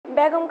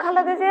বেগম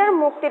খালেদা জিয়ার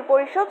মুক্তির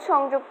পরিষদ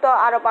সংযুক্ত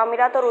আরব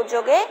আমিরাতের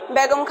উদ্যোগে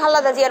বেগম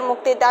খালেদা জিয়ার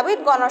মুক্তির দাবিত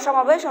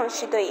গণসমাবেশ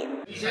অনুষ্ঠিত।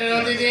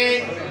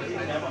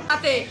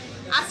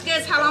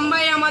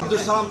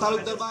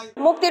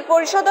 মুক্তির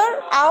পরিষদের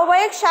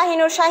আহ্বায়ক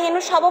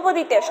শাহিনুর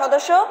সভাপতিত্বে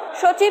সদস্য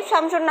সচিব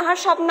শামসুন নাহার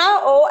স্বপ্না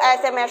ও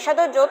এস এম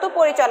এরশাদের যৌথ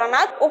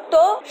পরিচালনায় উক্ত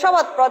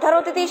সভাত প্রধান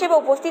অতিথি হিসেবে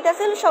উপস্থিত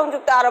আছেন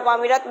সংযুক্ত আরব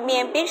আমিরাত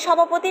বিএনপির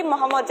সভাপতি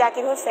মোহাম্মদ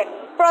জাকির হোসেন।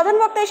 প্রধান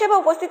বক্তা হিসেবে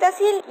উপস্থিত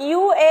আছেন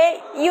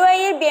ইউএই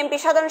এর বিএনপি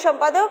সাধারণ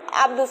সম্পাদক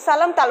আব্দুল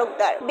সালাম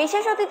তালুকদার।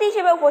 বিশেষ অতিথি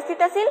হিসেবে উপস্থিত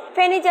আছেন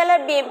ফেনী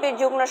জেলার বিএনপির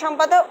যুগ্ম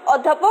সম্পাদক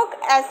অধ্যাপক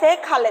এস এ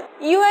খালেদ,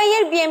 ইউএই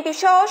এর বিএনপি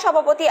সহ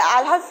সভাপতি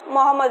আলহাজ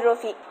মোহাম্মদ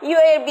রফিক,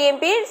 ইউএই এর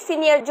বিএনপির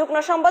সিনিয়র যুগ্ম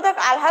সম্পাদক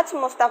আলহাজ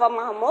মোস্তফা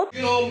মাহমুদ।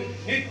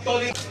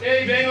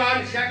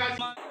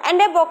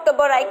 এন্ডে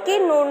বক্তব্য রাখি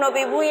নূর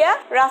নবী ভুইয়া,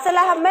 রাসেল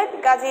আহমেদ,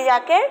 গাজী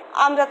জাকের,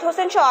 আমজাদ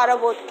হোসেন সহ আরো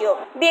বোধকেও।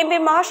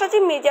 বিএনপির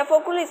মহাসচিব মির্জা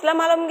ফখরুল ইসলাম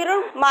আলমগীরের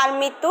মাল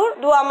মৃত্যুর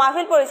দোয়া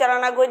মাহফিল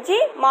পরিচালনা করছি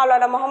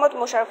মাওলানা মোহাম্মদ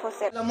মোশাররফ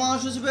হোসেন।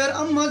 মহাসচিবের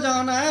আম্মা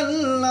জান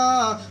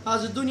আল্লাহ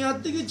আজ দুনিয়া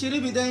থেকে চির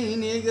বিদায়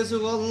নিয়ে গেছে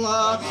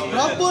আল্লাহ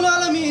রব্বুল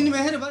আলামিন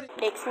মেহেরবানি।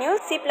 Text news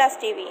Cplus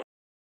TV.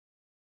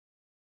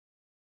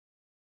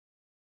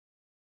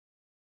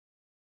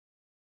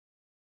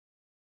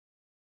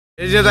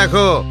 এই যে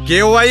দেখো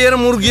কেওয়াই এর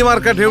মুরগি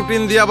মার্কা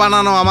ঢেউটিন দিয়া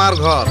বানানো আমার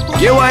ঘর।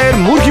 কেওয়াই এর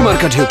মুরগি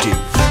মার্কা ঢেউটিন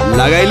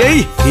লাগাইলেই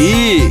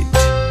হিট।